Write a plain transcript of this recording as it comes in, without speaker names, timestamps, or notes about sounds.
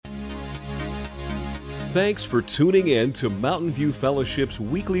Thanks for tuning in to Mountain View Fellowship's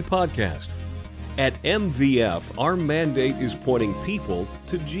weekly podcast. At MVF, our mandate is pointing people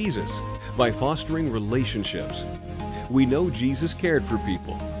to Jesus by fostering relationships. We know Jesus cared for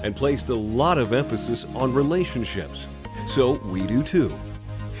people and placed a lot of emphasis on relationships. So we do too.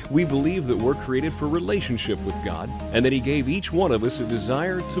 We believe that we're created for relationship with God and that He gave each one of us a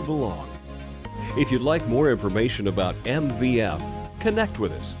desire to belong. If you'd like more information about MVF, connect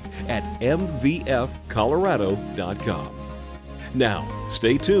with us at mvfcolorado.com. Now,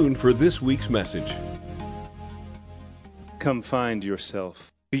 stay tuned for this week's message. Come find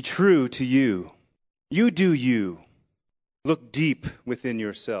yourself. Be true to you. You do you. Look deep within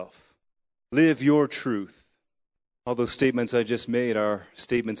yourself. Live your truth. All those statements I just made are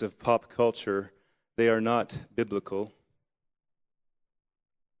statements of pop culture. They are not biblical.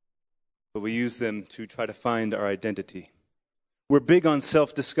 But we use them to try to find our identity. We're big on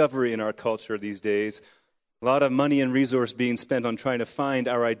self-discovery in our culture these days. A lot of money and resource being spent on trying to find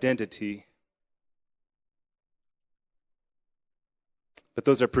our identity. But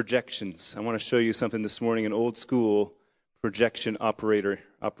those are projections. I want to show you something this morning, an old school projection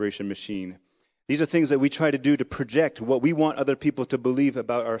operation machine. These are things that we try to do to project what we want other people to believe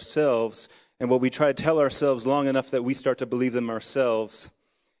about ourselves and what we try to tell ourselves long enough that we start to believe them ourselves.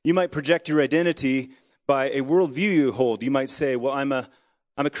 You might project your identity by a worldview you hold. You might say, well, I'm a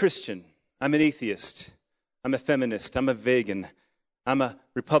Christian. I'm an atheist. I'm a feminist. I'm a vegan. I'm a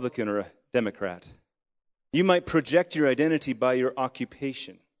Republican or a Democrat. You might project your identity by your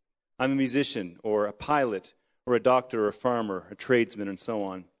occupation. I'm a musician or a pilot or a doctor or a farmer, a tradesman, and so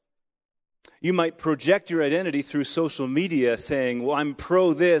on. You might project your identity through social media saying, well, I'm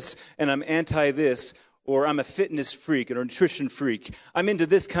pro this and I'm anti this, or I'm a fitness freak or a nutrition freak. I'm into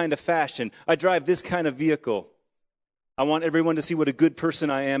this kind of fashion. I drive this kind of vehicle. I want everyone to see what a good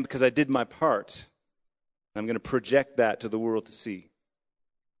person I am because I did my part. I'm going to project that to the world to see.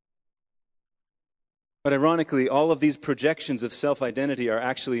 But ironically, all of these projections of self-identity are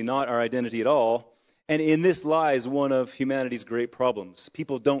actually not our identity at all. And in this lies one of humanity's great problems.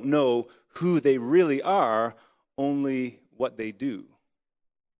 People don't know who they really are, only what they do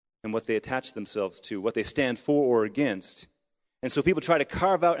and what they attach themselves to, what they stand for or against. And so people try to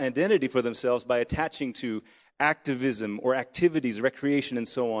carve out an identity for themselves by attaching to activism or activities, recreation, and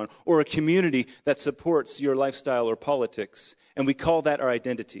so on, or a community that supports your lifestyle or politics. And we call that our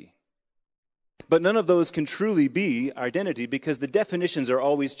identity. But none of those can truly be identity because the definitions are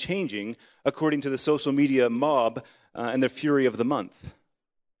always changing according to the social media mob and the fury of the month,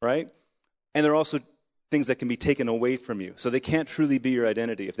 right? And there are also things that can be taken away from you. So they can't truly be your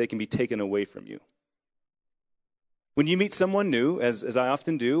identity if they can be taken away from you. When you meet someone new, as I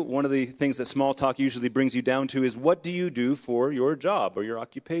often do, one of the things that small talk usually brings you down to is, what do you do for your job or your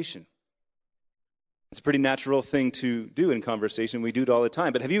occupation? It's a pretty natural thing to do in conversation. We do it all the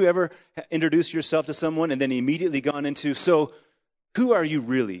time. But have you ever introduced yourself to someone and then immediately gone into, so who are you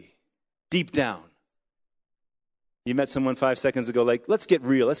really, deep down? You met someone 5 seconds ago, like, let's get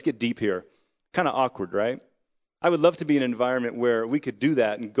real, let's get deep here. Kind of awkward, right? I would love to be in an environment where we could do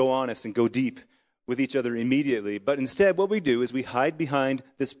that and go honest and go deep with each other immediately. But instead, what we do is we hide behind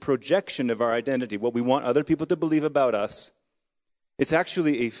this projection of our identity, what we want other people to believe about us. It's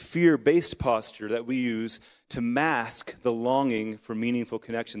actually a fear-based posture that we use to mask the longing for meaningful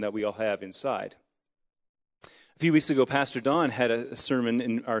connection that we all have inside. A few weeks ago, Pastor Don had a sermon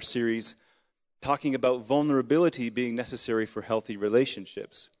in our series talking about vulnerability being necessary for healthy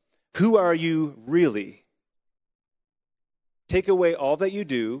relationships. Who are you really? Take away all that you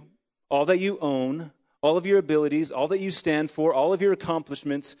do, all that you own, all of your abilities, all that you stand for, all of your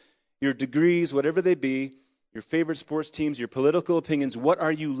accomplishments, your degrees, whatever they be, your favorite sports teams, your political opinions. What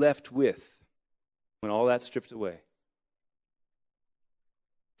are you left with when all that's stripped away?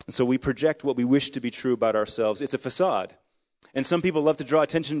 And so we project what we wish to be true about ourselves. It's a facade. And some people love to draw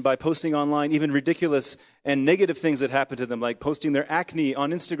attention by posting online even ridiculous and negative things that happen to them, like posting their acne on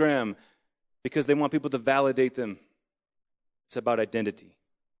Instagram because they want people to validate them. It's about identity.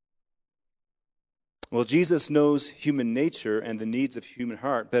 Well, Jesus knows human nature and the needs of human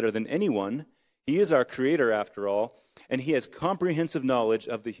heart better than anyone. He is our creator, after all, and He has comprehensive knowledge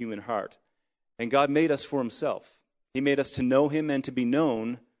of the human heart. And God made us for Himself. He made us to know Him and to be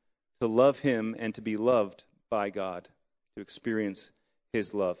known, to love Him and to be loved by God, to experience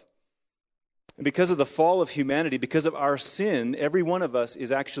His love. And because of the fall of humanity, because of our sin, every one of us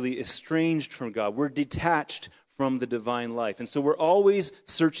is actually estranged from God. We're detached from the divine life. And so we're always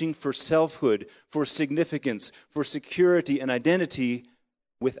searching for selfhood, for significance, for security and identity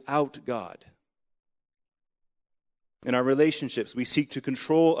without God. In our relationships, we seek to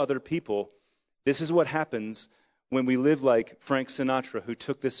control other people This is what happens when we live like Frank Sinatra, who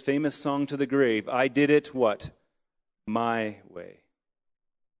took this famous song to the grave. I did it, what? My way.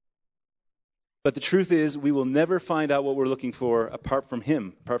 But the truth is, we will never find out what we're looking for apart from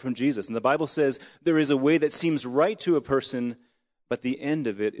Him, apart from Jesus. And the Bible says there is a way that seems right to a person, but the end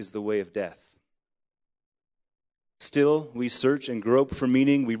of it is the way of death. Still, we search and grope for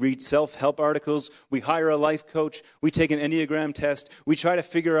meaning. We read self-help articles. We hire a life coach. We take an Enneagram test. We try to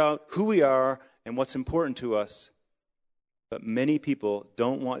figure out who we are and what's important to us. But many people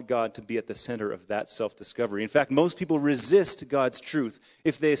don't want God to be at the center of that self-discovery. In fact, most people resist God's truth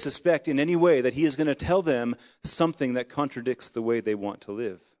if they suspect in any way that He is going to tell them something that contradicts the way they want to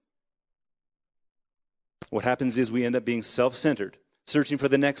live. What happens is we end up being self-centered, searching for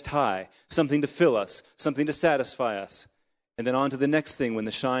the next high, something to fill us, something to satisfy us, and then on to the next thing when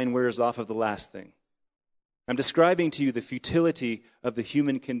the shine wears off of the last thing. I'm describing to you the futility of the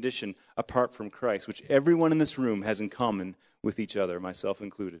human condition apart from Christ, which everyone in this room has in common with each other, myself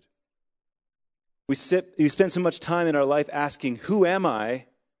included. We spend so much time in our life asking, who am I,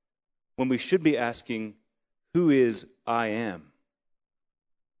 when we should be asking, who is I am?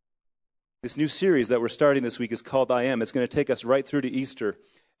 This new series that we're starting this week is called I Am. It's going to take us right through to Easter,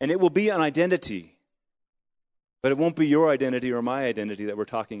 and it will be an identity, but it won't be your identity or my identity that we're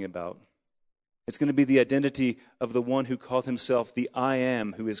talking about. It's going to be the identity of the one who called himself the I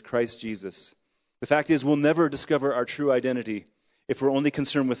Am, who is Christ Jesus. The fact is, we'll never discover our true identity if we're only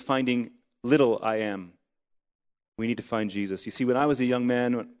concerned with finding little I am. We need to find Jesus. You see, when I was a young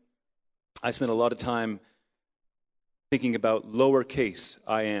man, I spent a lot of time thinking about lowercase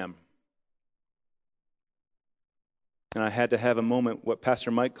I am. And I had to have a moment, what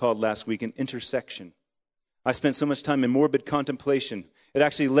Pastor Mike called last week, an intersection. I spent so much time in morbid contemplation. It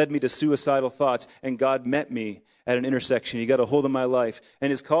actually led me to suicidal thoughts, and God met me at an intersection. He got a hold of my life,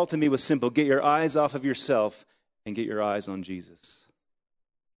 and His call to me was simple: get your eyes off of yourself and get your eyes on Jesus.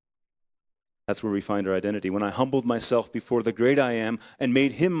 That's where we find our identity. When I humbled myself before the great I Am and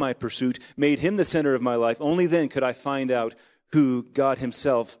made Him my pursuit, made Him the center of my life, only then could I find out who God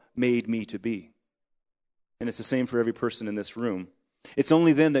Himself made me to be. And it's the same for every person in this room. It's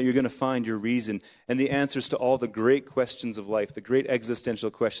only then that you're going to find your reason and the answers to all the great questions of life, the great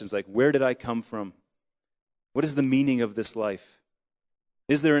existential questions like, where did I come from? What is the meaning of this life?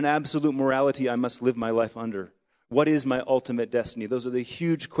 Is there an absolute morality I must live my life under? What is my ultimate destiny? Those are the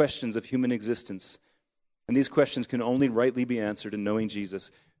huge questions of human existence. And these questions can only rightly be answered in knowing Jesus,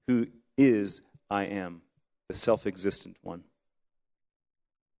 who is I Am, the self-existent one.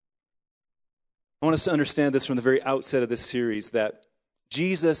 I want us to understand this from the very outset of this series, that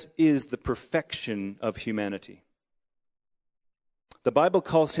Jesus is the perfection of humanity. The Bible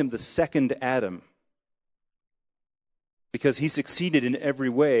calls Him the second Adam because He succeeded in every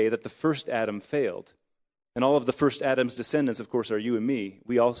way that the first Adam failed. And all of the first Adam's descendants, of course, are you and me.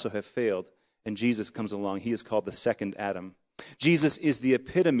 We also have failed. And Jesus comes along. He is called the second Adam. Jesus is the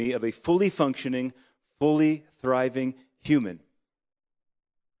epitome of a fully functioning, fully thriving human.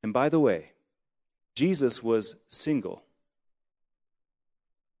 And by the way, Jesus was single.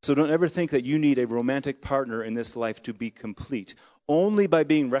 So don't ever think that you need a romantic partner in this life to be complete. Only by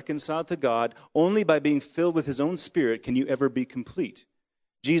being reconciled to God, only by being filled with His own Spirit can you ever be complete.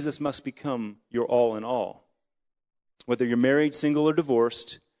 Jesus must become your all in all. Whether you're married, single, or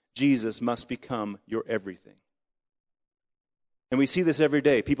divorced, Jesus must become your everything. And we see this every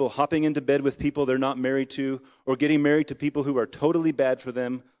day. People hopping into bed with people they're not married to, or getting married to people who are totally bad for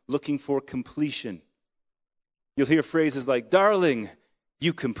them, looking for completion. You'll hear phrases like, darling,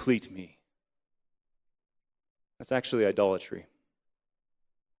 you complete me. That's actually idolatry.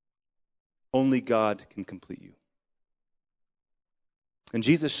 Only God can complete you. And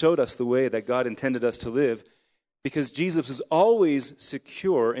Jesus showed us the way that God intended us to live because Jesus was always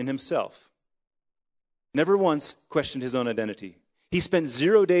secure in Himself. Never once questioned His own identity. He spent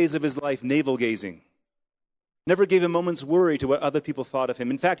 0 days of His life navel-gazing. Never gave a moment's worry to what other people thought of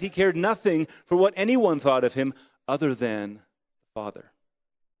Him. In fact, He cared nothing for what anyone thought of Him other than the Father.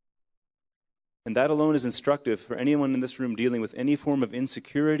 And that alone is instructive for anyone in this room dealing with any form of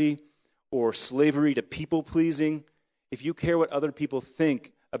insecurity or slavery to people-pleasing. If you care what other people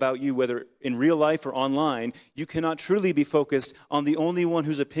think about you, whether in real life or online, you cannot truly be focused on the only one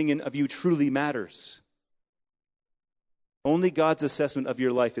whose opinion of you truly matters. Only God's assessment of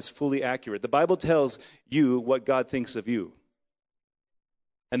your life is fully accurate. The Bible tells you what God thinks of you,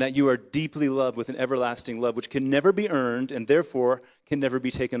 and that you are deeply loved with an everlasting love which can never be earned and therefore can never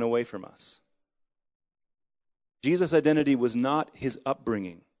be taken away from us. Jesus' identity was not His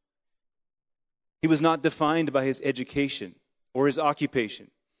upbringing. He was not defined by His education or His occupation.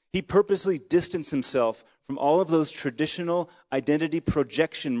 He purposely distanced himself from all of those traditional identity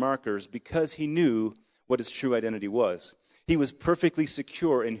projection markers because he knew what his true identity was. He was perfectly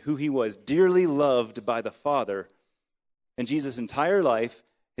secure in who he was, dearly loved by the Father. And Jesus' entire life,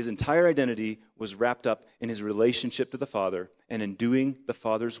 his entire identity was wrapped up in his relationship to the Father and in doing the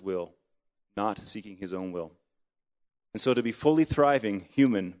Father's will, not seeking his own will. And so to be fully thriving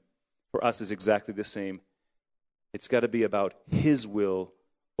human for us is exactly the same. It's got to be about his will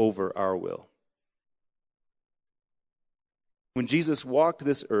over our will. When Jesus walked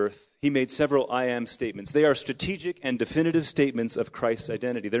this earth, he made several I am statements. They are strategic and definitive statements of Christ's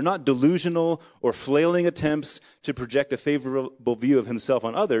identity. They're not delusional or flailing attempts to project a favorable view of himself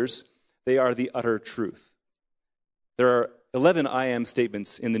on others. They are the utter truth. There are 11 I am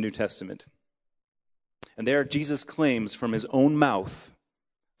statements in the New Testament. And they are Jesus' claims from his own mouth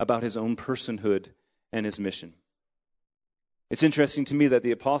about his own personhood and his mission. It's interesting to me that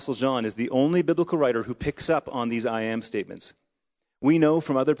the Apostle John is the only biblical writer who picks up on these I am statements. We know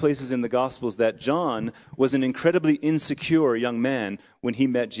from other places in the Gospels that John was an incredibly insecure young man when he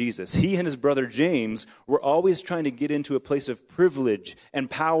met Jesus. He and his brother James were always trying to get into a place of privilege and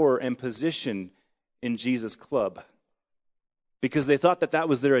power and position in Jesus' club because they thought that that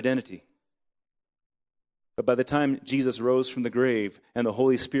was their identity. But by the time Jesus rose from the grave and the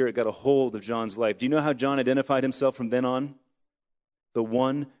Holy Spirit got a hold of John's life, do you know how John identified himself from then on? The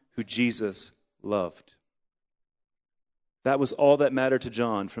one who Jesus loved. That was all that mattered to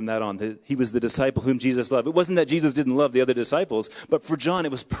John from that on. He was the disciple whom Jesus loved. It wasn't that Jesus didn't love the other disciples, but for John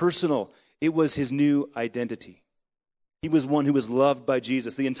it was personal. It was his new identity. He was one who was loved by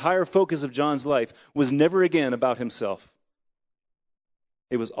Jesus. The entire focus of John's life was never again about himself.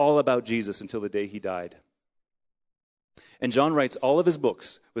 It was all about Jesus until the day he died. And John writes all of his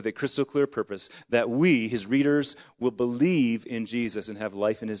books with a crystal clear purpose that we, his readers, will believe in Jesus and have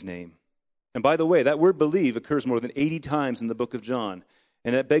life in his name. And by the way, that word believe occurs more than 80 times in the book of John.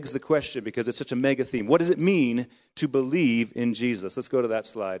 And that begs the question because it's such a mega theme. What does it mean to believe in Jesus? Let's go to that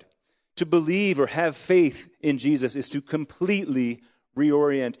slide. To believe or have faith in Jesus is to completely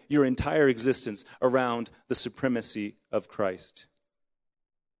reorient your entire existence around the supremacy of Christ.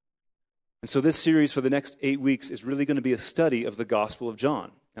 And so this series for the next 8 weeks is really going to be a study of the Gospel of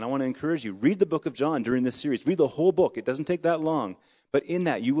John. And I want to encourage you, read the book of John during this series. Read the whole book. It doesn't take that long. But in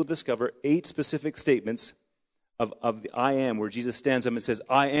that, you will discover 8 specific statements of the I am, where Jesus stands up and says,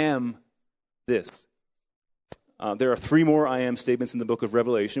 I am this. There are 3 more I am statements in the book of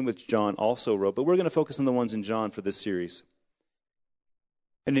Revelation, which John also wrote. But we're going to focus on the ones in John for this series.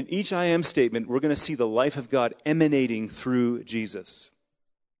 And in each I am statement, we're going to see the life of God emanating through Jesus.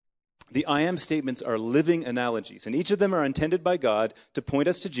 The I am statements are living analogies, and each of them are intended by God to point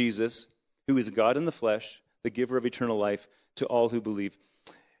us to Jesus, who is God in the flesh, the giver of eternal life to all who believe.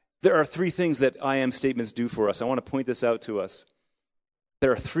 There are 3 things that I am statements do for us. I want to point this out to us.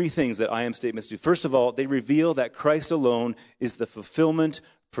 There are 3 things that I am statements do. First of all, they reveal that Christ alone is the fulfillment,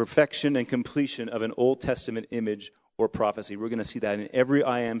 perfection, and completion of an Old Testament image or prophecy. We're going to see that in every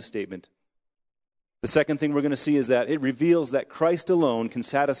I am statement. The second thing we're going to see is that it reveals that Christ alone can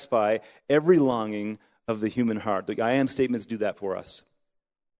satisfy every longing of the human heart. The I am statements do that for us.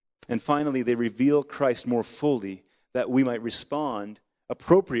 And finally, they reveal Christ more fully that we might respond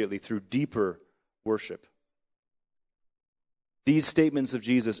appropriately through deeper worship. These statements of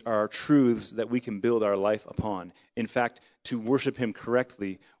Jesus are truths that we can build our life upon. In fact, to worship him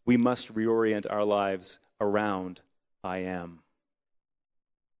correctly, we must reorient our lives around I am.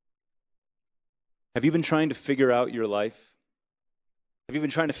 Have you been trying to figure out your life? Have you been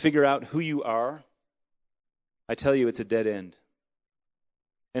trying to figure out who you are? I tell you, it's a dead end.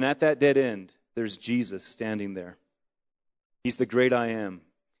 And at that dead end, there's Jesus standing there. He's the great I am.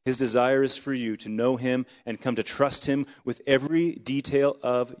 His desire is for you to know him and come to trust him with every detail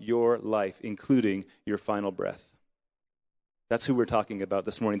of your life, including your final breath. That's who we're talking about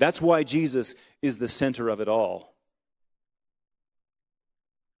this morning. That's why Jesus is the center of it all.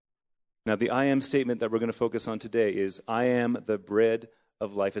 Now, the I am statement that we're going to focus on today is, I am the bread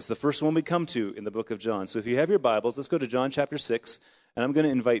of life. It's the first one we come to in the book of John. So if you have your Bibles, let's go to John chapter 6. And I'm going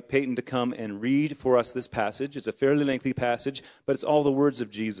to invite Peyton to come and read for us this passage. It's a fairly lengthy passage, but it's all the words of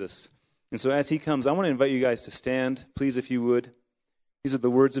Jesus. And so as he comes, I want to invite you guys to stand, please, if you would. These are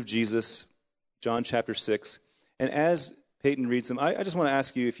the words of Jesus, John chapter 6. And as Peyton reads them, I just want to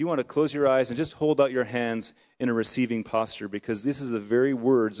ask you if you want to close your eyes and just hold out your hands in a receiving posture, because this is the very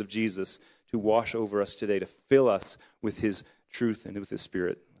words of Jesus to wash over us today, to fill us with his truth and with his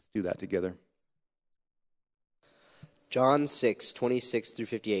Spirit. Let's do that together. John 6, 26 through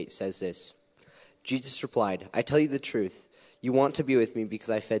 58 says this. Jesus replied, I tell you the truth. You want to be with me because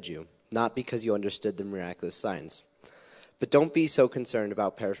I fed you, not because you understood the miraculous signs. But don't be so concerned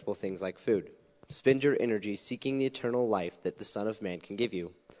about perishable things like food. Spend your energy seeking the eternal life that the Son of Man can give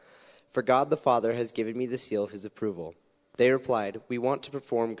you. For God the Father has given me the seal of his approval." They replied, "We want to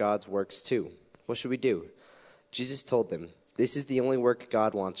perform God's works too. What should we do?" Jesus told them, "This is the only work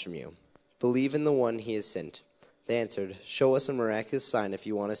God wants from you. Believe in the one he has sent." They answered, "Show us a miraculous sign if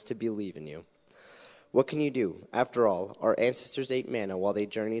you want us to believe in you. What can you do? After all, our ancestors ate manna while they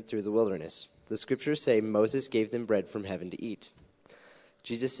journeyed through the wilderness. The scriptures say Moses gave them bread from heaven to eat."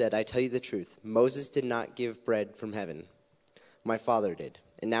 Jesus said, "I tell you the truth, Moses did not give bread from heaven. My Father did.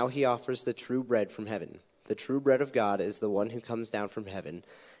 And now he offers the true bread from heaven. The true bread of God is the one who comes down from heaven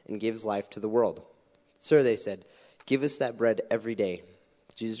and gives life to the world." "Sir," they said, "give us that bread every day."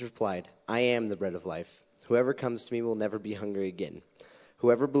 Jesus replied, "I am the bread of life. Whoever comes to me will never be hungry again.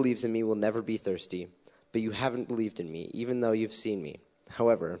 Whoever believes in me will never be thirsty. But you haven't believed in me, even though you've seen me.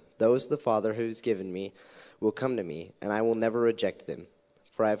 However, those the Father who has given me will come to me, and I will never reject them.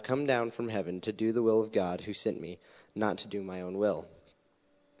 For I have come down from heaven to do the will of God who sent me, not to do my own will.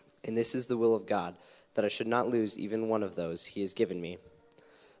 And this is the will of God, that I should not lose even one of those he has given me,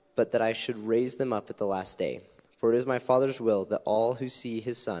 but that I should raise them up at the last day. For it is my Father's will that all who see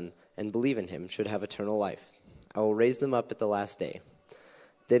his Son and believe in him should have eternal life. I will raise them up at the last day."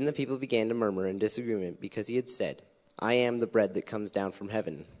 Then the people began to murmur in disagreement because he had said, "I am the bread that comes down from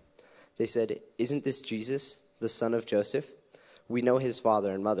heaven." They said, "Isn't this Jesus, the son of Joseph? We know his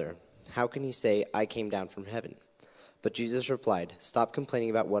father and mother. How can he say, 'I came down from heaven'?" But Jesus replied, "Stop complaining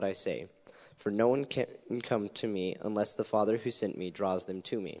about what I say. For no one can come to me unless the Father who sent me draws them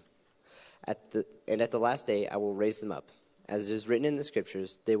to me. At the last day I will raise them up. As it is written in the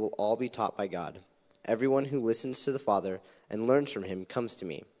scriptures, they will all be taught by God. Everyone who listens to the Father and learns from him comes to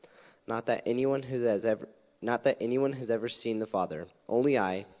me. Not that anyone has ever seen the Father. Only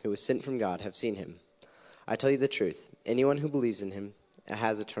I, who was sent from God, have seen him. I tell you the truth. Anyone who believes in him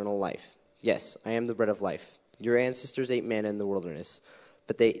has eternal life. Yes, I am the bread of life. Your ancestors ate manna in the wilderness,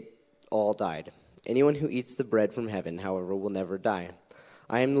 but they all died. Anyone who eats the bread from heaven, however, will never die.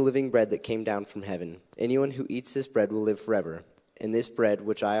 I am the living bread that came down from heaven. Anyone who eats this bread will live forever. And this bread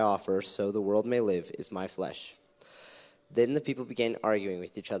which I offer so the world may live is my flesh." Then the people began arguing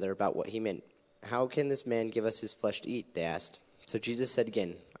with each other about what he meant. "How can this man give us his flesh to eat?" they asked. So Jesus said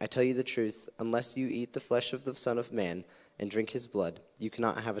again, "I tell you the truth, unless you eat the flesh of the Son of Man and drink his blood, you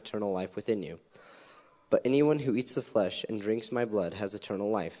cannot have eternal life within you. But anyone who eats the flesh and drinks my blood has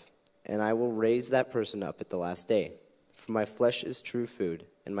eternal life, and I will raise that person up at the last day. For my flesh is true food,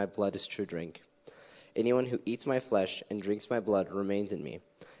 and my blood is true drink. Anyone who eats my flesh and drinks my blood remains in me,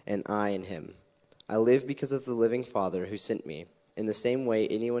 and I in him. I live because of the living Father who sent me. In the same way,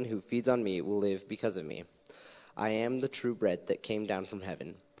 anyone who feeds on me will live because of me. I am the true bread that came down from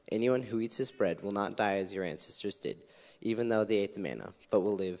heaven. Anyone who eats this bread will not die as your ancestors did, even though they ate the manna, but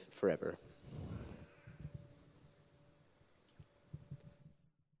will live forever."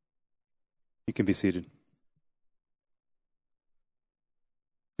 You can be seated.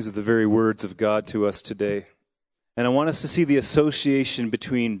 These are the very words of God to us today. And I want us to see the association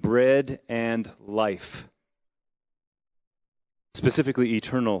between bread and life, specifically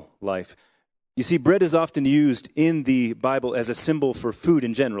eternal life. You see, bread is often used in the Bible as a symbol for food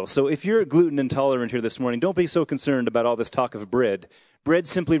in general. So if you're gluten intolerant here this morning, don't be so concerned about all this talk of bread. Bread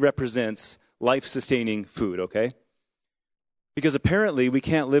simply represents life-sustaining food, okay? Because apparently we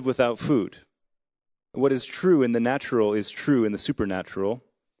can't live without food. What is true in the natural is true in the supernatural.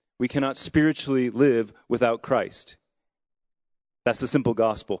 We cannot spiritually live without Christ. That's the simple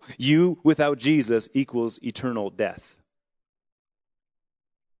gospel. You without Jesus equals eternal death.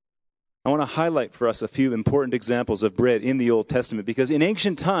 I want to highlight for us a few important examples of bread in the Old Testament, because in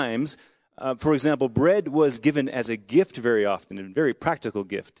ancient times, for example, bread was given as a gift very often, a very practical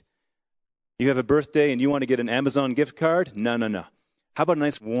gift. You have a birthday and you want to get an Amazon gift card? No. How about a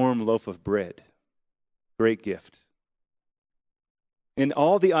nice warm loaf of bread? Great gift. In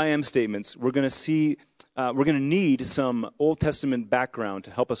all the I am statements, we're going to need some Old Testament background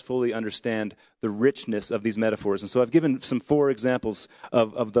to help us fully understand the richness of these metaphors. And so I've given some 4 examples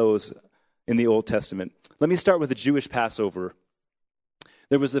of those in the Old Testament. Let me start with the Jewish Passover.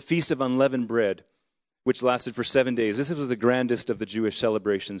 There was the Feast of Unleavened Bread, which lasted for 7 days. This was the grandest of the Jewish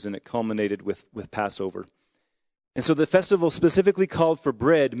celebrations, and it culminated with Passover. And so the festival specifically called for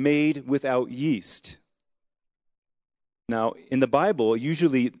bread made without yeast. Now, in the Bible,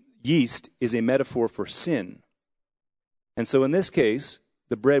 usually yeast is a metaphor for sin. And so in this case,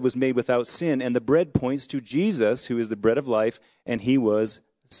 the bread was made without sin, and the bread points to Jesus, who is the bread of life, and he was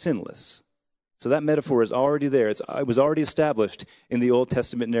sinless. So that metaphor is already there. It was already established in the Old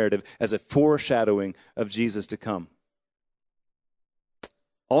Testament narrative as a foreshadowing of Jesus to come.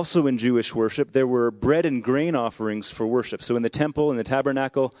 Also in Jewish worship, there were bread and grain offerings for worship. So in the temple, in the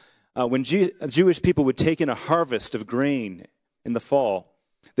tabernacle, when Jewish people would take in a harvest of grain in the fall,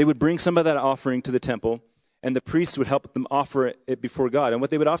 they would bring some of that offering to the temple, and the priests would help them offer it before God. And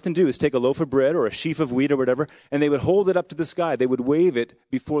what they would often do is take a loaf of bread or a sheaf of wheat or whatever, and they would hold it up to the sky. They would wave it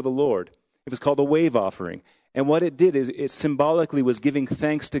before the Lord. It was called a wave offering. And what it did is it symbolically was giving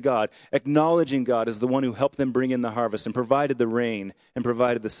thanks to God, acknowledging God as the one who helped them bring in the harvest and provided the rain and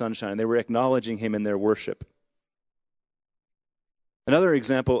provided the sunshine. They were acknowledging him in their worship. Another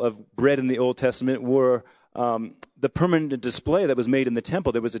example of bread in the Old Testament were the permanent display that was made in the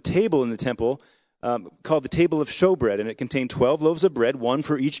temple. There was a table in the temple called the Table of Showbread, and it contained 12 loaves of bread, one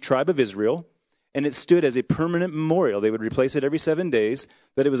for each tribe of Israel. And it stood as a permanent memorial. They would replace it every 7 days,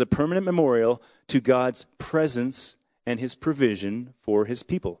 but it was a permanent memorial to God's presence and his provision for his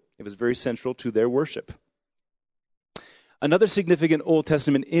people. It was very central to their worship. Another significant Old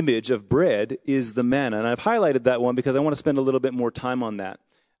Testament image of bread is the manna, and I've highlighted that one because I want to spend a little bit more time on that.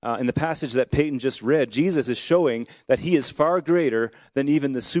 In the passage that Peyton just read, Jesus is showing that he is far greater than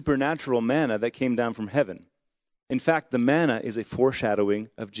even the supernatural manna that came down from heaven. In fact, the manna is a foreshadowing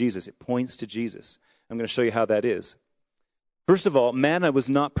of Jesus. It points to Jesus. I'm going to show you how that is. First of all, manna was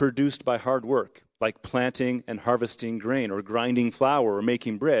not produced by hard work, like planting and harvesting grain or grinding flour or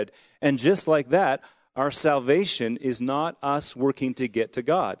making bread. And just like that, our salvation is not us working to get to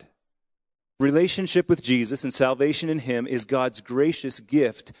God. Relationship with Jesus and salvation in him is God's gracious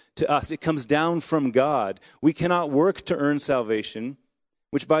gift to us. It comes down from God. We cannot work to earn salvation,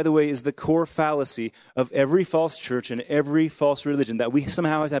 which, by the way, is the core fallacy of every false church and every false religion, that we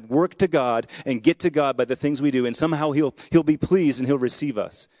somehow have to work to God and get to God by the things we do, and somehow he'll be pleased and he'll receive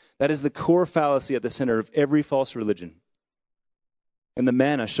us. That is the core fallacy at the center of every false religion. And the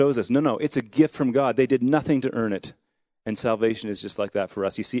manna shows us, no, it's a gift from God. They did nothing to earn it. And salvation is just like that for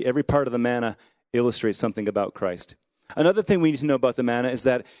us. You see, every part of the manna illustrates something about Christ. Another thing we need to know about the manna is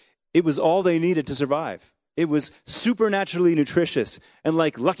that it was all they needed to survive. It was supernaturally nutritious and,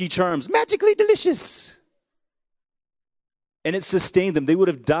 like Lucky Charms, magically delicious. And it sustained them. They would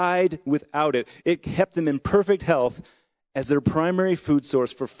have died without it. It kept them in perfect health as their primary food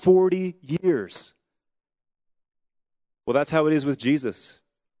source for 40 years. Well, that's how it is with Jesus.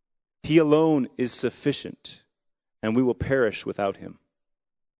 He alone is sufficient, and we will perish without him.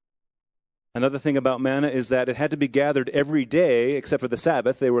 Another thing about manna is that it had to be gathered every day, except for the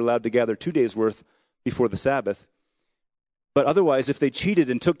Sabbath. They were allowed to gather 2 days' worth before the Sabbath. But otherwise, if they cheated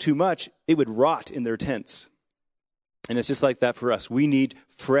and took too much, it would rot in their tents. And it's just like that for us. We need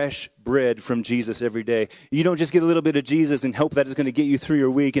fresh bread from Jesus every day. You don't just get a little bit of Jesus and hope that it's going to get you through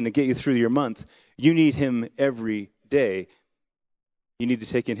your week and to get you through your month. You need him every day. You need to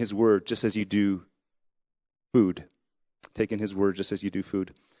take in his word just as you do food. Take in his word just as you do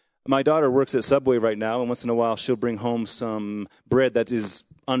food. My daughter works at Subway right now, and once in a while she'll bring home some bread that is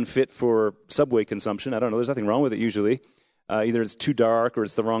unfit for Subway consumption. I don't know, there's nothing wrong with it usually. Either it's too dark or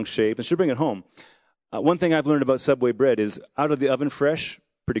it's the wrong shape, and she'll bring it home. One thing I've learned about Subway bread is out of the oven fresh,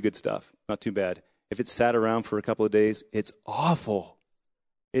 pretty good stuff, not too bad. If it's sat around for a couple of days, it's awful.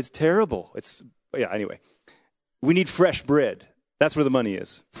 It's terrible. Anyway. We need fresh bread. That's where the money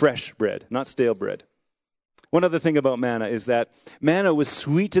is. Fresh bread, not stale bread. One other thing about manna is that manna was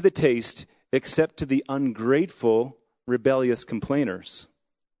sweet to the taste, except to the ungrateful, rebellious complainers.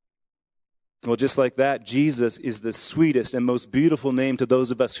 Well, just like that, Jesus is the sweetest and most beautiful name to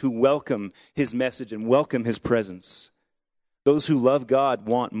those of us who welcome his message and welcome his presence. Those who love God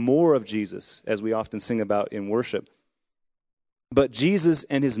want more of Jesus, as we often sing about in worship. But Jesus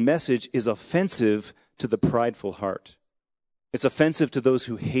and his message is offensive to the prideful heart. It's offensive to those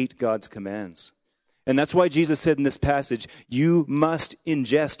who hate God's commands. And that's why Jesus said in this passage, you must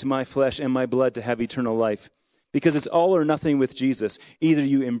ingest my flesh and my blood to have eternal life. Because it's all or nothing with Jesus. Either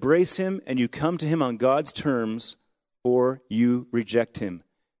you embrace him and you come to him on God's terms, or you reject him.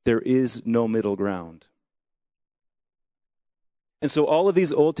 There is no middle ground. And so all of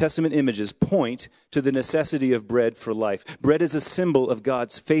these Old Testament images point to the necessity of bread for life. Bread is a symbol of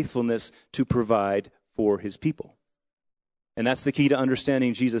God's faithfulness to provide for his people. And that's the key to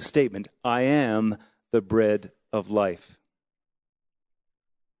understanding Jesus' statement, I am the bread of life.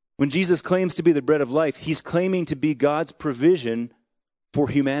 When Jesus claims to be the bread of life, he's claiming to be God's provision for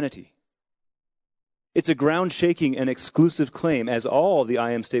humanity. It's a ground-shaking and exclusive claim, as all the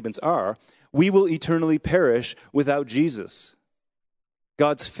I am statements are. We will eternally perish without Jesus.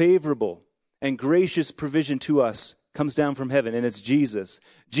 God's favorable and gracious provision to us comes down from heaven, and it's Jesus.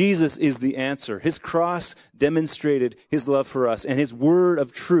 Jesus is the answer. His cross demonstrated his love for us, and his word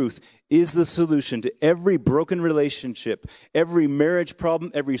of truth is the solution to every broken relationship, every marriage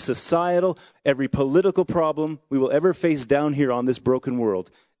problem, every societal, every political problem we will ever face down here on this broken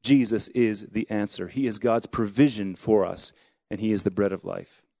world. Jesus is the answer. He is God's provision for us, and he is the bread of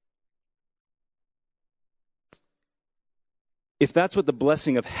life. If that's what the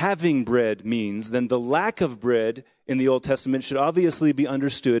blessing of having bread means, then the lack of bread in the Old Testament should obviously be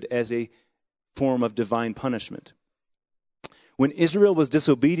understood as a form of divine punishment. When Israel was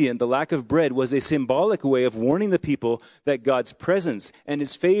disobedient, the lack of bread was a symbolic way of warning the people that God's presence and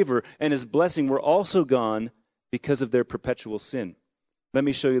his favor and his blessing were also gone because of their perpetual sin. Let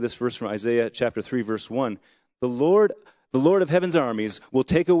me show you this verse from Isaiah chapter 3, verse 1. The Lord of heaven's armies will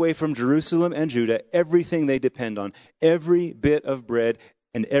take away from Jerusalem and Judah everything they depend on, every bit of bread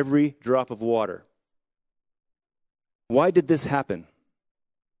and every drop of water. Why did this happen?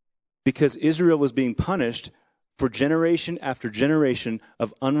 Because Israel was being punished for generation after generation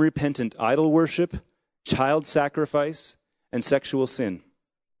of unrepentant idol worship, child sacrifice, and sexual sin.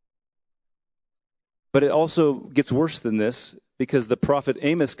 But it also gets worse than this, because the prophet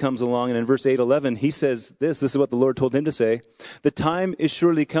Amos comes along, and in verse 8-11, he says this is what the Lord told him to say. The time is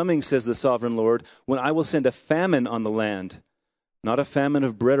surely coming, says the sovereign Lord, when I will send a famine on the land, not a famine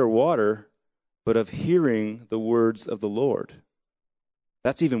of bread or water, but of hearing the words of the Lord.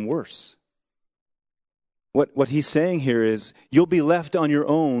 That's even worse. What he's saying here is, you'll be left on your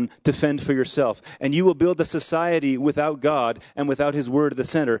own to fend for yourself, and you will build a society without God and without his word at the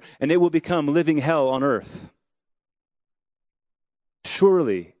center, and it will become living hell on earth.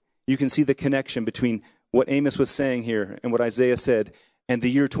 Surely you can see the connection between what Amos was saying here and what Isaiah said and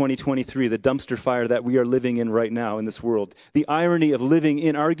the year 2023, the dumpster fire that we are living in right now in this world. The irony of living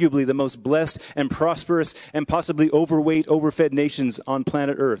in arguably the most blessed and prosperous and possibly overweight, overfed nations on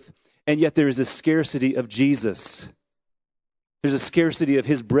planet Earth. And yet there is a scarcity of Jesus. There's a scarcity of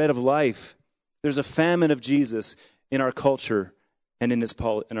his bread of life. There's a famine of Jesus in our culture and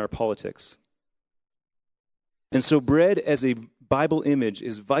in our politics. And so bread as a Bible image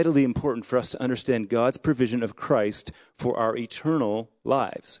is vitally important for us to understand God's provision of Christ for our eternal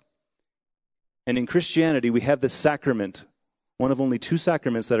lives. And in Christianity, we have this sacrament, one of only two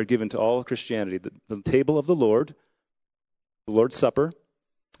sacraments that are given to all of Christianity, the table of the Lord, the Lord's Supper,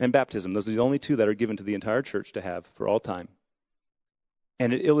 and baptism. Those are the only two that are given to the entire church to have for all time.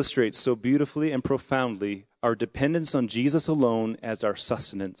 And it illustrates so beautifully and profoundly our dependence on Jesus alone as our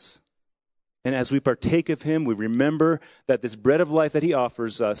sustenance. And as we partake of him, we remember that this bread of life that he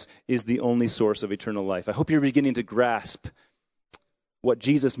offers us is the only source of eternal life. I hope you're beginning to grasp what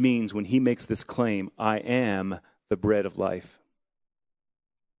Jesus means when he makes this claim, I am the bread of life.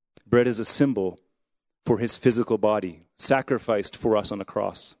 Bread is a symbol for his physical body, sacrificed for us on a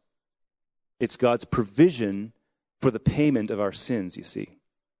cross. It's God's provision for the payment of our sins, you see.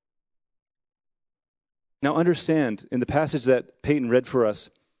 Now understand, in the passage that Peyton read for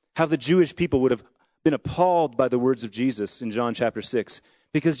us, how the Jewish people would have been appalled by the words of Jesus in John chapter 6,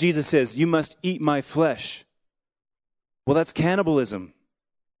 because Jesus says, you must eat my flesh. Well, that's cannibalism.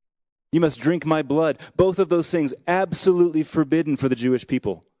 You must drink my blood. Both of those things absolutely forbidden for the Jewish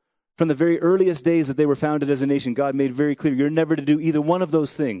people. From the very earliest days that they were founded as a nation, God made very clear, you're never to do either one of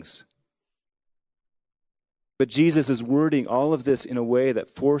those things. But Jesus is wording all of this in a way that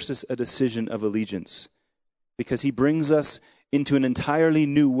forces a decision of allegiance, because he brings us into an entirely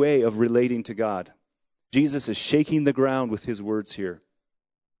new way of relating to God. Jesus is shaking the ground with his words here.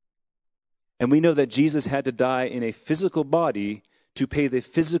 And we know that Jesus had to die in a physical body to pay the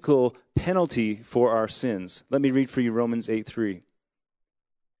physical penalty for our sins. Let me read for you Romans 8:3.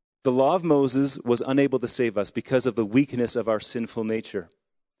 The law of Moses was unable to save us because of the weakness of our sinful nature.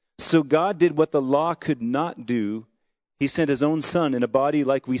 So God did what the law could not do. He sent his own son in a body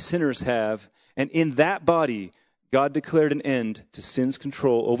like we sinners have, and in that body God declared an end to sin's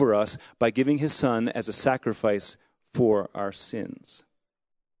control over us by giving his son as a sacrifice for our sins.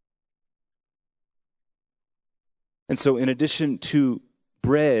 And so in addition to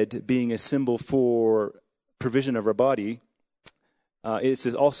bread being a symbol for provision of our body, it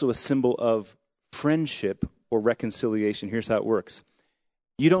is also a symbol of friendship or reconciliation. Here's how it works.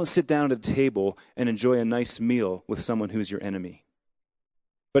 You don't sit down at a table and enjoy a nice meal with someone who's your enemy.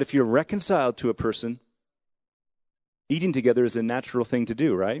 But if you're reconciled to a person, eating together is a natural thing to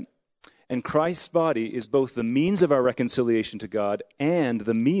do, right? And Christ's body is both the means of our reconciliation to God and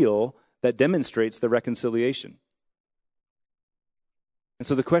the meal that demonstrates the reconciliation. And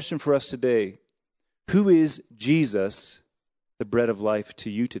so the question for us today, who is Jesus, the bread of life, to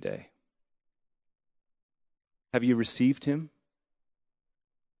you today? Have you received him?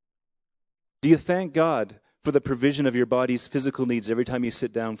 Do you thank God for the provision of your body's physical needs every time you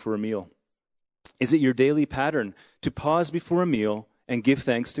sit down for a meal? Is it your daily pattern to pause before a meal and give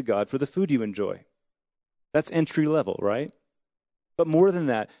thanks to God for the food you enjoy? That's entry level, right? But more than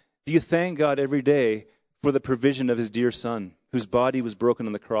that, do you thank God every day for the provision of his dear Son, whose body was broken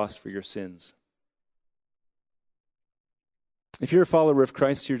on the cross for your sins? If you're a follower of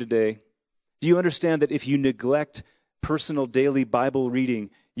Christ here today, do you understand that if you neglect personal daily Bible reading,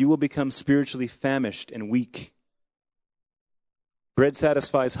 you will become spiritually famished and weak? Bread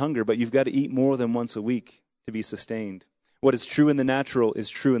satisfies hunger, but you've got to eat more than once a week to be sustained. What is true in the natural is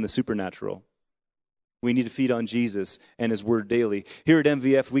true in the supernatural. We need to feed on Jesus and his word daily. Here at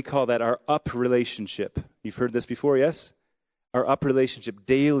MVF, we call that our up relationship. You've heard this before, yes? Our up relationship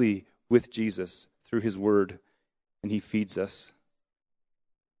daily with Jesus through his word, and he feeds us.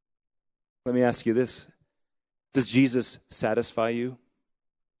 Let me ask you this. Does Jesus satisfy you?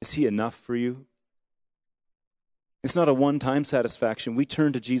 Is he enough for you? It's not a one-time satisfaction. We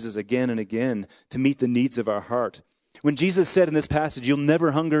turn to Jesus again and again to meet the needs of our heart. When Jesus said in this passage, you'll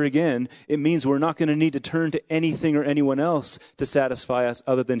never hunger again, it means we're not going to need to turn to anything or anyone else to satisfy us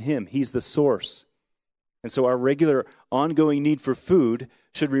other than him. He's the source. And so our regular ongoing need for food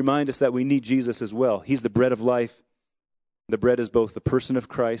should remind us that we need Jesus as well. He's the bread of life. The bread is both the person of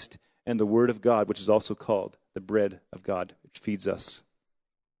Christ and the word of God, which is also called the bread of God, which feeds us.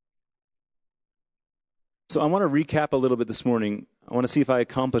 So I want to recap a little bit this morning. I want to see if I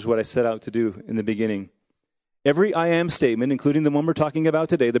accomplish what I set out to do in the beginning. Every I am statement, including the one we're talking about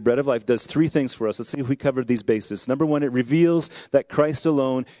today, the bread of life, does three things for us. Let's see if we covered these bases. Number one, it reveals that Christ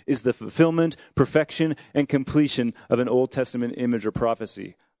alone is the fulfillment, perfection, and completion of an Old Testament image or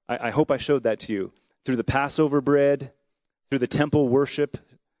prophecy. I hope I showed that to you. Through the Passover bread, through the temple worship,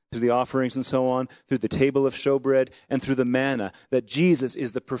 through the offerings and so on, through the table of showbread, and through the manna, that Jesus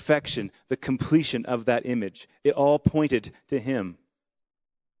is the perfection, the completion of that image. It all pointed to him.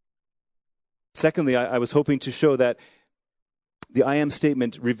 Secondly, I was hoping to show that the I am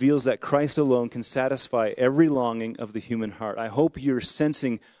statement reveals that Christ alone can satisfy every longing of the human heart. I hope you're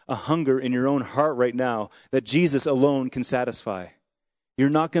sensing a hunger in your own heart right now that Jesus alone can satisfy. You're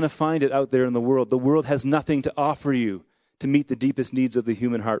not going to find it out there in the world. The world has nothing to offer you to meet the deepest needs of the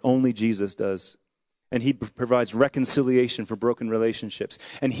human heart. Only Jesus does. And he provides reconciliation for broken relationships.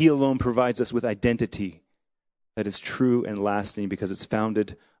 And he alone provides us with identity that is true and lasting because it's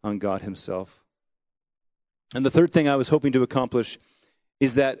founded on God himself. And the third thing I was hoping to accomplish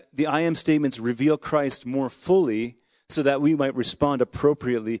is that the I am statements reveal Christ more fully so that we might respond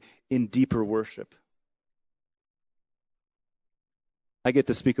appropriately in deeper worship. I get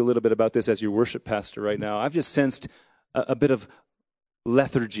to speak a little bit about this as your worship pastor right now. I've just sensed a bit of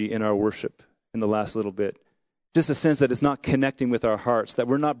lethargy in our worship in the last little bit. Just a sense that it's not connecting with our hearts, that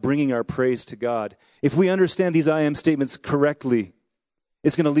we're not bringing our praise to God. If we understand these I am statements correctly,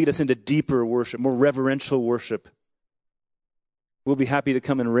 it's going to lead us into deeper worship, more reverential worship. We'll be happy to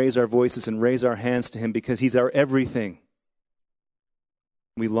come and raise our voices and raise our hands to him because he's our everything.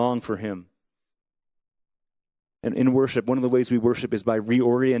 We long for him. And in worship, one of the ways we worship is by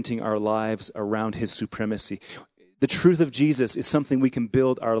reorienting our lives around his supremacy. The truth of Jesus is something we can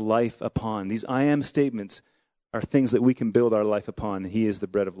build our life upon. These I am statements are things that we can build our life upon. He is the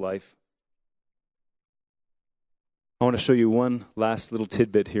bread of life. I want to show you one last little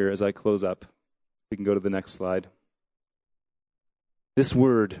tidbit here as I close up. We can go to the next slide. This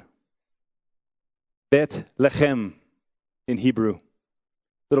word, Bet Lechem in Hebrew.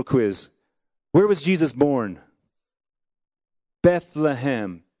 Little quiz. Where was Jesus born?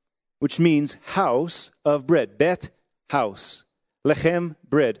 Bethlehem, which means house of bread. Bet, house. Lechem,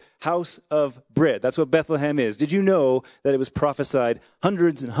 bread. House of bread. That's what Bethlehem is. Did you know that it was prophesied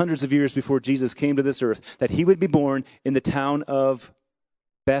hundreds and hundreds of years before Jesus came to this earth that he would be born in the town of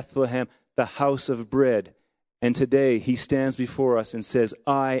Bethlehem, the house of bread? And today he stands before us and says,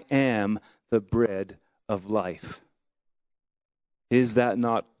 I am the bread of life. Is that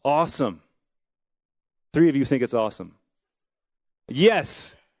not awesome? 3 of you think it's awesome.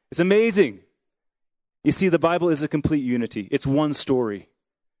 Yes, it's amazing. You see, the Bible is a complete unity. It's one story.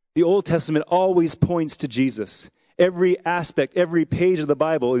 The Old Testament always points to Jesus. Every aspect, every page of the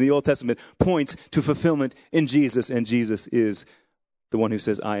Bible in the Old Testament points to fulfillment in Jesus, and Jesus is the one who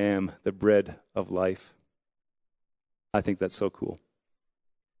says, I am the bread of life. I think that's so cool.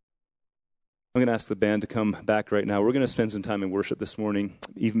 I'm going to ask the band to come back right now. We're going to spend some time in worship this morning,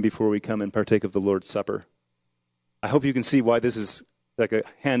 even before we come and partake of the Lord's Supper. I hope you can see why this is like a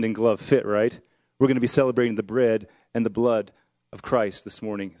hand-in-glove fit, right? We're going to be celebrating the bread and the blood of Christ this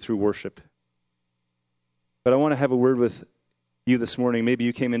morning through worship. But I want to have a word with you this morning. Maybe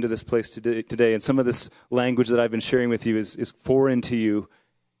you came into this place today, and some of this language that I've been sharing with you is foreign to you,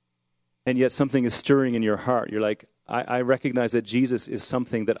 and yet something is stirring in your heart. You're like, I recognize that Jesus is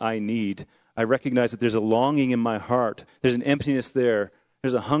something that I need. I recognize that there's a longing in my heart. There's an emptiness there.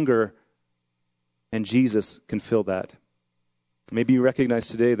 There's a hunger, and Jesus can fill that. Maybe you recognize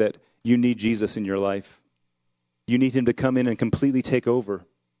today that you need Jesus in your life. You need him to come in and completely take over.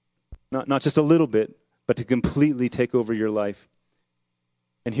 Not just a little bit, but to completely take over your life.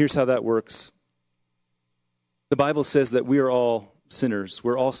 And here's how that works. The Bible says that we are all sinners.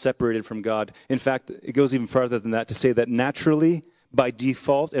 We're all separated from God. In fact, it goes even farther than that to say that naturally, by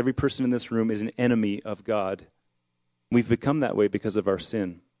default, every person in this room is an enemy of God. We've become that way because of our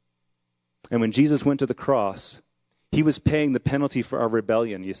sin. And when Jesus went to the cross, he was paying the penalty for our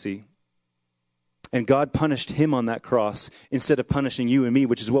rebellion, you see. And God punished him on that cross instead of punishing you and me,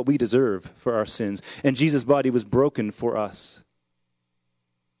 which is what we deserve for our sins. And Jesus' body was broken for us.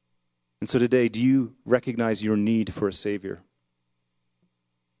 And so today, do you recognize your need for a Savior?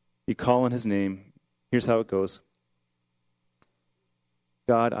 You call on his name. Here's how it goes.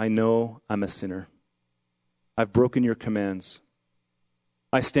 God, I know I'm a sinner. I've broken your commands.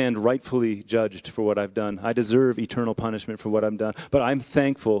 I stand rightfully judged for what I've done. I deserve eternal punishment for what I've done. But I'm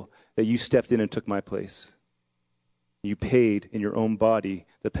thankful that you stepped in and took my place. You paid in your own body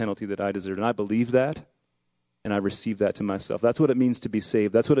the penalty that I deserved. And I believe that, and I receive that to myself. That's what it means to be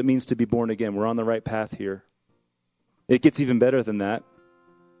saved. That's what it means to be born again. We're on the right path here. It gets even better than that.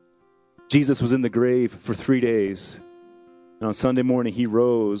 Jesus was in the grave for 3 days. And on Sunday morning, he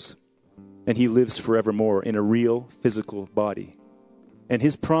rose, and he lives forevermore in a real physical body. And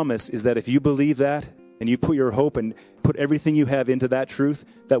his promise is that if you believe that, and you put your hope and put everything you have into that truth,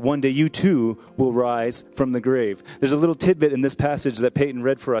 that one day you too will rise from the grave. There's a little tidbit in this passage that Peyton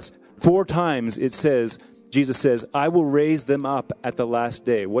read for us. 4 times it says, Jesus says, I will raise them up at the last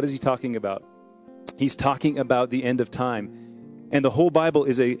day. What is he talking about? He's talking about the end of time. And the whole Bible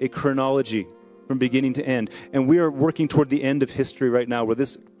is a chronology from beginning to end. And we are working toward the end of history right now, where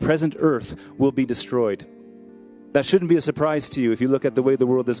this present earth will be destroyed. That shouldn't be a surprise to you if you look at the way the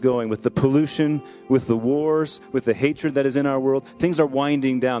world is going, with the pollution, with the wars, with the hatred that is in our world. Things are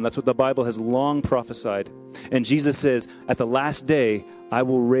winding down. That's what the Bible has long prophesied. And Jesus says, at the last day, I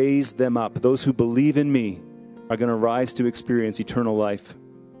will raise them up. Those who believe in me are going to rise to experience eternal life.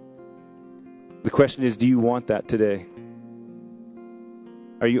 The question is, do you want that today?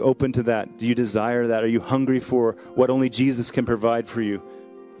 Are you open to that? Do you desire that? Are you hungry for what only Jesus can provide for you?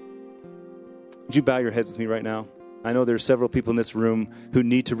 Would you bow your heads with me right now? I know there are several people in this room who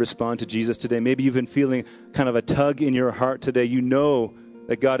need to respond to Jesus today. Maybe you've been feeling kind of a tug in your heart today. You know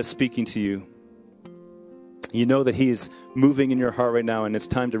that God is speaking to you. You know that he is moving in your heart right now, and it's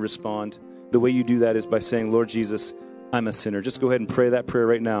time to respond. The way you do that is by saying, Lord Jesus, I'm a sinner. Just go ahead and pray that prayer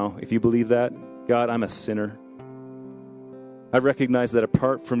right now. If you believe that, God, I'm a sinner. I recognize that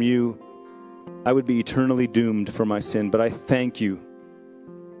apart from you, I would be eternally doomed for my sin, but I thank you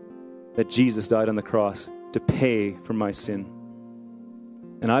that Jesus died on the cross to pay for my sin.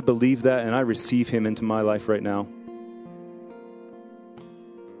 And I believe that, and I receive him into my life right now.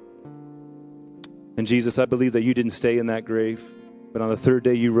 And Jesus, I believe that you didn't stay in that grave, but on the 3rd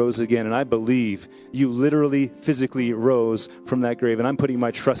day you rose again. And I believe you literally, physically rose from that grave. And I'm putting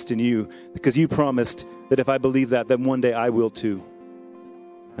my trust in you because you promised that if I believe that, then one day I will too.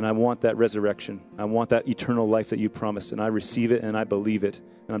 And I want that resurrection. I want that eternal life that you promised. And I receive it and I believe it.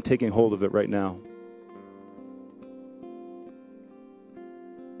 And I'm taking hold of it right now.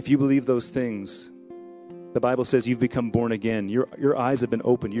 If you believe those things, the Bible says you've become born again. Your eyes have been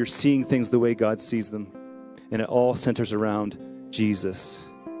opened. You're seeing things the way God sees them. And it all centers around Jesus,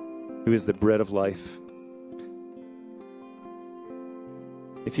 who is the bread of life.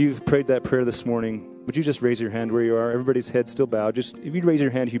 If you've prayed that prayer this morning, would you just raise your hand where you are? Everybody's head still bowed. Just if you'd raise your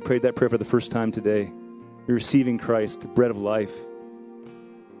hand if you prayed that prayer for the first time today. You're receiving Christ, the bread of life.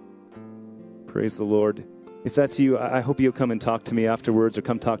 Praise the Lord. If that's you, I hope you'll come and talk to me afterwards or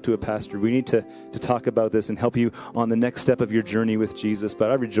come talk to a pastor. We need to talk about this and help you on the next step of your journey with Jesus.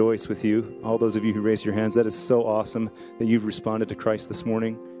 But I rejoice with you, all those of you who raised your hands. That is so awesome that you've responded to Christ this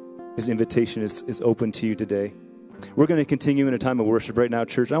morning. His invitation is open to you today. We're going to continue in a time of worship right now,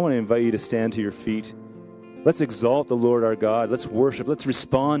 church. I want to invite you to stand to your feet. Let's exalt the Lord our God. Let's worship. Let's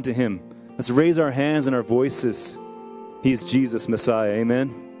respond to him. Let's raise our hands and our voices. He's Jesus, Messiah.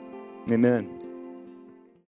 Amen. Amen.